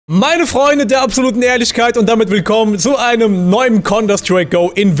Meine Freunde der absoluten Ehrlichkeit und damit willkommen zu einem neuen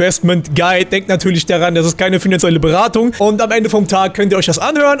Counter-Strike Investment Guide. Denkt natürlich daran, das ist keine finanzielle Beratung und am Ende vom Tag könnt ihr euch das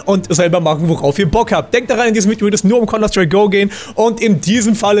anhören und selber machen, worauf ihr Bock habt. Denkt daran, in diesem Video wird es nur um Counter-Strike Go gehen und in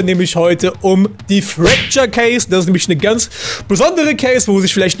diesem Falle nämlich heute um die Fracture Case. Das ist nämlich eine ganz besondere Case, wo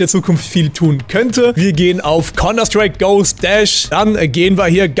sich vielleicht in der Zukunft viel tun könnte. Wir gehen auf Counter-Strike Go Stash, dann gehen wir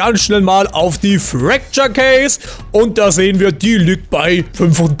hier ganz schnell mal auf die Fracture Case und da sehen wir, die liegt bei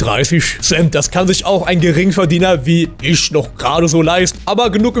 35 Cent. Das kann sich auch ein Geringverdiener wie ich noch gerade so leisten.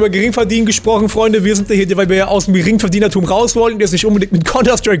 Aber genug über Geringverdienen gesprochen, Freunde. Wir sind hier, weil wir ja aus dem Geringverdienertum raus wollen. Jetzt nicht unbedingt mit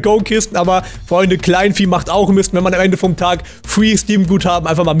Counter-Strike Go-Kisten, aber Freunde, Kleinvieh macht auch Mist, wenn man am Ende vom Tag Free Steam-Guthaben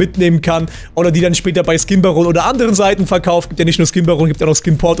einfach mal mitnehmen kann oder die dann später bei Skinbaron oder anderen Seiten verkauft. Gibt ja nicht nur Skinbaron, gibt ja noch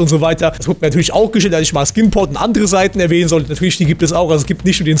Skinport und so weiter. Das wird natürlich auch geschehen, dass ich mal Skinport und andere Seiten erwähnen sollte. Natürlich, die gibt es auch. Also es gibt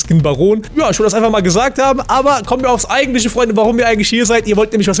nicht nur den Skinbaron. Ja, ich wollte das einfach mal gesagt haben, aber kommen wir aufs Eigentliche, Freunde, warum ihr eigentlich hier seid. Ihr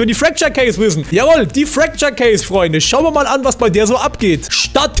wollt nämlich was über die Fracture Case wissen. Jawohl, die Fracture Case, Freunde. Schauen wir mal an, was bei der so abgeht.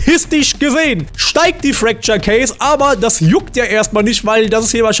 Statistisch gesehen steigt die Fracture Case, aber das juckt ja erstmal nicht, weil das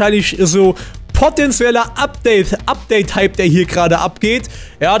ist hier wahrscheinlich so potenzieller Update-Hype, der hier gerade abgeht.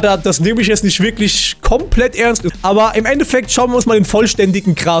 Ja, das nehme ich jetzt nicht wirklich komplett ernst. Aber im Endeffekt schauen wir uns mal den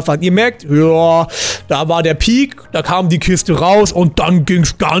vollständigen Graph an. Ihr merkt, ja, da war der Peak, da kam die Kiste raus und dann ging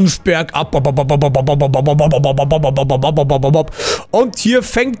es ganz bergab. Und hier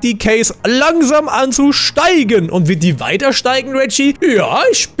fängt die Case langsam an zu steigen. Und wird die weiter steigen, Reggie? Ja,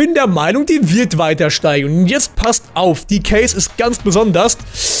 ich bin der Meinung, die wird weiter steigen. Und jetzt passt auf, die Case ist ganz besonders.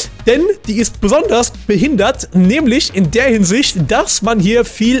 Denn die ist besonders behindert, nämlich in der Hinsicht, dass man hier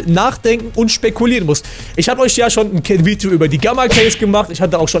viel nachdenken und spekulieren muss. Ich habe euch ja schon ein Video über die Gamma-Case gemacht. Ich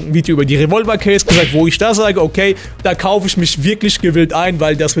hatte auch schon ein Video über die Revolver-Case gesagt, wo ich da sage, okay, da kaufe ich mich wirklich gewillt ein,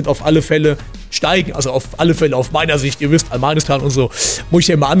 weil das wird auf alle Fälle steigen. Also auf alle Fälle aus meiner Sicht. Ihr wisst, Almanistan und so, muss ich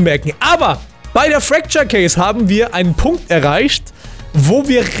ja immer anmerken. Aber bei der Fracture Case haben wir einen Punkt erreicht, wo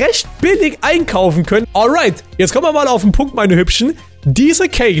wir recht billig einkaufen können. Alright, jetzt kommen wir mal auf den Punkt, meine Hübschen. Diese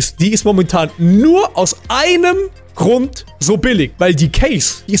Case, die ist momentan nur aus einem Grund so billig, weil die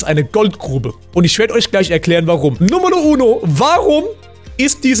Case, die ist eine Goldgrube. Und ich werde euch gleich erklären, warum. Nummer uno, warum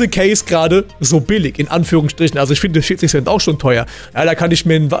ist diese Case gerade so billig, in Anführungsstrichen? Also ich finde 40 Cent auch schon teuer. Ja, da kann ich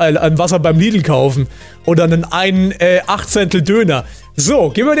mir ein Wasser beim Lidl kaufen oder einen 8 Centel Döner. So,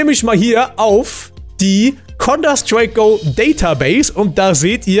 gehen wir nämlich mal hier auf die Counter-Strike Go Database und da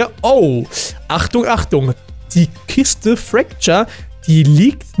seht ihr, oh, Achtung, Achtung, die Kiste Fracture, die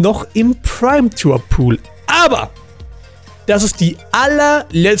liegt noch im Prime Tour Pool. Aber das ist die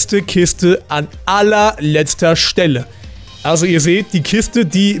allerletzte Kiste an allerletzter Stelle. Also ihr seht, die Kiste,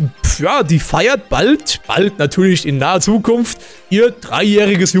 die feiert bald natürlich in naher Zukunft ihr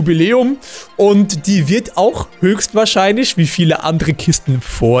 3-jähriges Jubiläum. Und die wird auch höchstwahrscheinlich, wie viele andere Kisten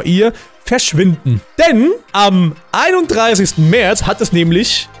vor ihr, verschwinden. Denn am 31. März hat es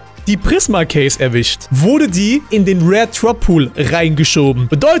nämlich die Prisma Case erwischt. Wurde die in den Rare Drop Pool reingeschoben.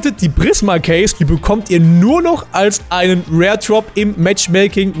 Bedeutet, die Prisma Case, die bekommt ihr nur noch als einen Rare Drop im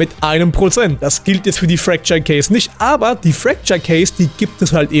Matchmaking mit 1%. Das gilt jetzt für die Fracture Case nicht, aber die Fracture Case, die gibt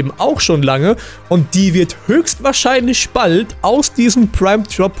es halt eben auch schon lange und die wird höchstwahrscheinlich bald aus diesem Prime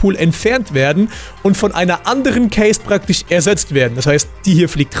Drop Pool entfernt werden und von einer anderen Case praktisch ersetzt werden. Das heißt, die hier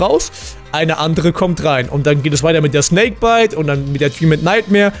fliegt raus, eine andere kommt rein. Und dann geht es weiter mit der Snakebite und dann mit der Dream and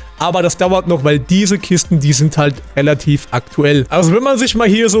Nightmare. Aber das dauert noch, weil diese Kisten, die sind halt relativ aktuell. Also wenn man sich mal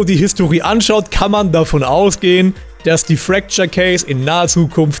hier so die Historie anschaut, kann man davon ausgehen, dass die Fracture Case in naher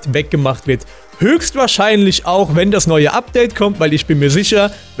Zukunft weggemacht wird. Höchstwahrscheinlich auch, wenn das neue Update kommt, weil ich bin mir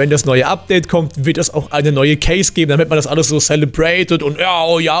sicher, wenn das neue Update kommt, wird es auch eine neue Case geben, damit man das alles so celebrated und ja,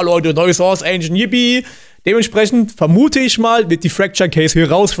 oh ja, Leute, neue Source Engine, yippie. Dementsprechend vermute ich mal, wird die Fracture Case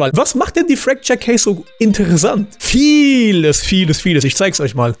hier rausfallen. Was macht denn die Fracture Case so interessant? Vieles. Ich zeig's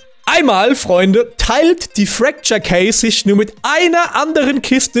euch mal. Einmal, Freunde, teilt die Fracture Case sich nur mit einer anderen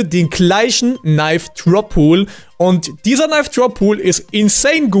Kiste den gleichen Knife Drop Pool. Und dieser Knife Drop Pool ist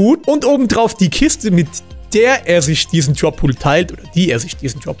insane gut. Und obendrauf die Kiste, mit der er sich diesen Drop Pool teilt, oder die er sich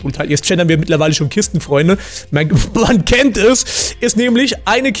diesen Drop Pool teilt. Jetzt gendern wir mittlerweile schon Kisten, Freunde. Man kennt es. Ist nämlich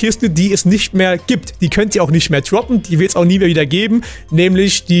eine Kiste, die es nicht mehr gibt. Die könnt ihr auch nicht mehr droppen. Die wird es auch nie mehr wieder geben.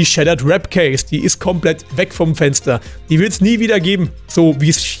 Nämlich die Shattered Rap Case. Die ist komplett weg vom Fenster. Die wird es nie wieder geben. So wie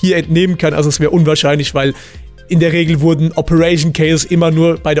es hier entnehmen kann. Also es wäre unwahrscheinlich, weil in der Regel wurden Operation Cases immer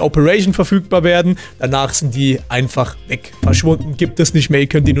nur bei der Operation verfügbar werden. Danach sind die einfach weg. Verschwunden, gibt es nicht mehr. Ihr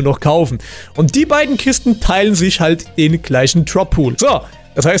könnt die nur noch kaufen. Und die beiden Kisten teilen sich halt den gleichen Drop Pool. So,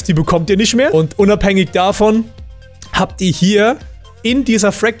 das heißt, die bekommt ihr nicht mehr. Und unabhängig davon habt ihr hier in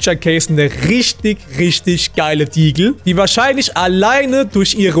dieser Fracture Case eine richtig, richtig geile Diegel, die wahrscheinlich alleine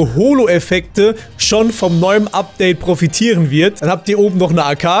durch ihre Holo-Effekte schon vom neuen Update profitieren wird. Dann habt ihr oben noch eine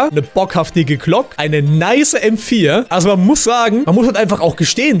AK, eine bockhaftige Glock, eine nice M4. Also man muss sagen, man muss halt einfach auch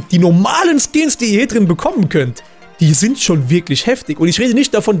gestehen, die normalen Skins, die ihr hier drin bekommen könnt, die sind schon wirklich heftig. Und ich rede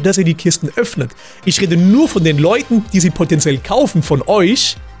nicht davon, dass ihr die Kisten öffnet. Ich rede nur von den Leuten, die sie potenziell kaufen von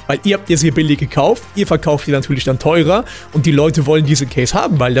euch, weil ihr habt ja sie billig gekauft. Ihr verkauft die natürlich dann teurer. Und die Leute wollen diese Case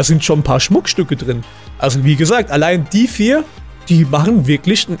haben, weil da sind schon ein paar Schmuckstücke drin. Also wie gesagt, allein die 4, die machen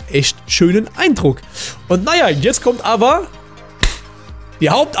wirklich einen echt schönen Eindruck. Und naja, jetzt kommt aber die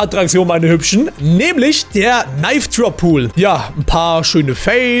Hauptattraktion, meine Hübschen, nämlich der Knife Drop Pool. Ja, ein paar schöne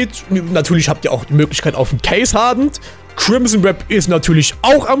Fade. Natürlich habt ihr auch die Möglichkeit auf den Case Hardened. Crimson Wrap ist natürlich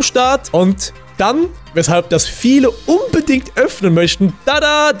auch am Start. Und dann, weshalb das viele unbedingt öffnen möchten,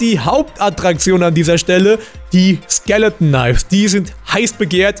 tada, die Hauptattraktion an dieser Stelle, die Skeleton Knives. Die sind heiß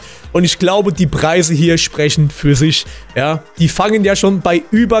begehrt und ich glaube, die Preise hier sprechen für sich. Ja, die fangen ja schon bei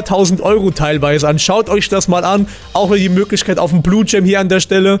über 1000 € teilweise an. Schaut euch das mal an. Auch die Möglichkeit auf dem Blue Gem hier an der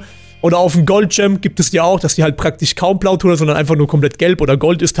Stelle. Oder auf dem Gold Gem gibt es ja auch, dass die halt praktisch kaum Blauton, sondern einfach nur komplett gelb oder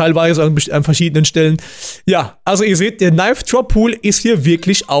Gold ist teilweise an verschiedenen Stellen. Ja, also ihr seht, der Knife Drop Pool ist hier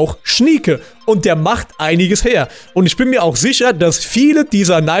wirklich auch schnieke. Und der macht einiges her. Und ich bin mir auch sicher, dass viele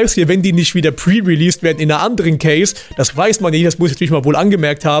dieser Knives hier, wenn die nicht wieder pre-released werden in einer anderen Case, das weiß man nicht, das muss ich natürlich mal wohl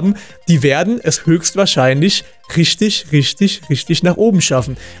angemerkt haben, die werden es höchstwahrscheinlich richtig nach oben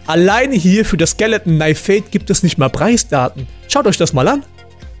schaffen. Alleine hier für das Skeleton Knife Fade gibt es nicht mal Preisdaten. Schaut euch das mal an.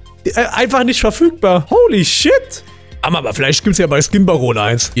 Einfach nicht verfügbar. Holy shit. Aber vielleicht gibt es ja bei Skin Baron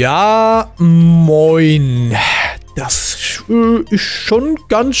eins. Ja, moin. Das ist schon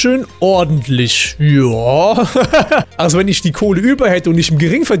ganz schön ordentlich. Ja. Also wenn ich die Kohle über hätte und nicht im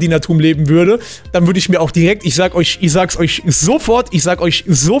Geringverdienertum leben würde, dann würde ich mir auch direkt, ich sag euch sofort,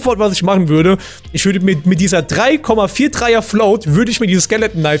 was ich machen würde. Ich würde mit dieser 3,43er Float, würde ich mir dieses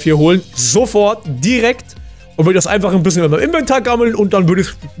Skeleton Knife hier holen. Sofort, direkt. Und würde das einfach ein bisschen in meinem Inventar gammeln und dann würde ich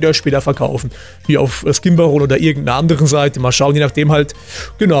es ja später verkaufen. Hier auf Skin Baron oder irgendeiner anderen Seite. Mal schauen, je nachdem halt.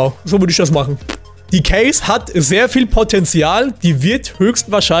 Genau, so würde ich das machen. Die Case hat sehr viel Potenzial. Die wird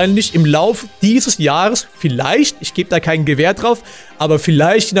höchstwahrscheinlich im Laufe dieses Jahres vielleicht, ich gebe da keinen Gewähr drauf, aber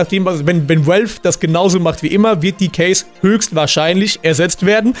vielleicht, je nachdem, wenn Valve das genauso macht wie immer, wird die Case höchstwahrscheinlich ersetzt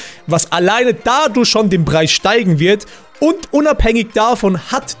werden, was alleine dadurch schon den Preis steigen wird. Und unabhängig davon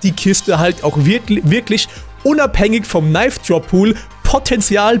hat die Kiste halt auch wirklich unabhängig vom Knife Drop Pool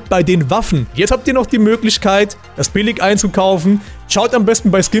Potenzial bei den Waffen. Jetzt habt ihr noch die Möglichkeit, das billig einzukaufen. Schaut am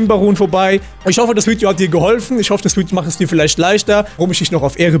besten bei Skin Baron vorbei. Ich hoffe, das Video hat dir geholfen. Ich hoffe, das Video macht es dir vielleicht leichter. Worum ich dich noch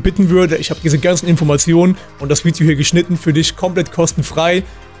auf Ehre bitten würde, ich habe diese ganzen Informationen und das Video hier geschnitten für dich komplett kostenfrei.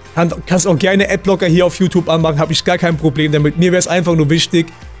 Kannst auch gerne Adblocker hier auf YouTube anmachen, habe ich gar kein Problem damit. Mir wäre es einfach nur wichtig,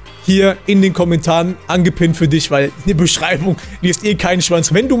 hier in den Kommentaren angepinnt für dich, weil eine Beschreibung liest eh keinen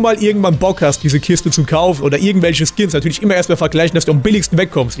Schwanz. Wenn du mal irgendwann Bock hast, diese Kiste zu kaufen oder irgendwelche Skins, natürlich immer erstmal vergleichen, dass du am billigsten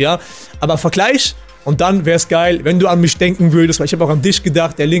wegkommst, ja? Aber Vergleich und dann wäre es geil, wenn du an mich denken würdest, weil ich habe auch an dich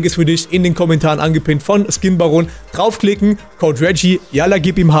gedacht. Der Link ist für dich in den Kommentaren angepinnt von Skin Baron. Draufklicken, Code Reggie, Yalla,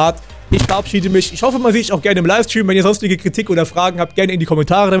 gib ihm hart. Ich verabschiede mich. Ich hoffe, man sieht dich auch gerne im Livestream. Wenn ihr sonstige Kritik oder Fragen habt, gerne in die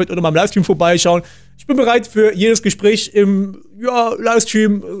Kommentare damit oder mal im Livestream vorbeischauen. Ich bin bereit für jedes Gespräch im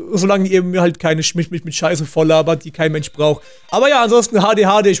Livestream, solange ihr mir halt mich mit Scheiße voll labert, die kein Mensch braucht. Aber ja, ansonsten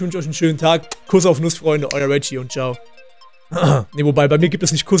HD. Ich wünsche euch einen schönen Tag. Kuss auf Nuss, Freunde. Euer Reggie und ciao. Ne, wobei, bei mir gibt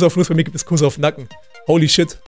es nicht Kuss auf Nuss, bei mir gibt es Kuss auf Nacken. Holy shit.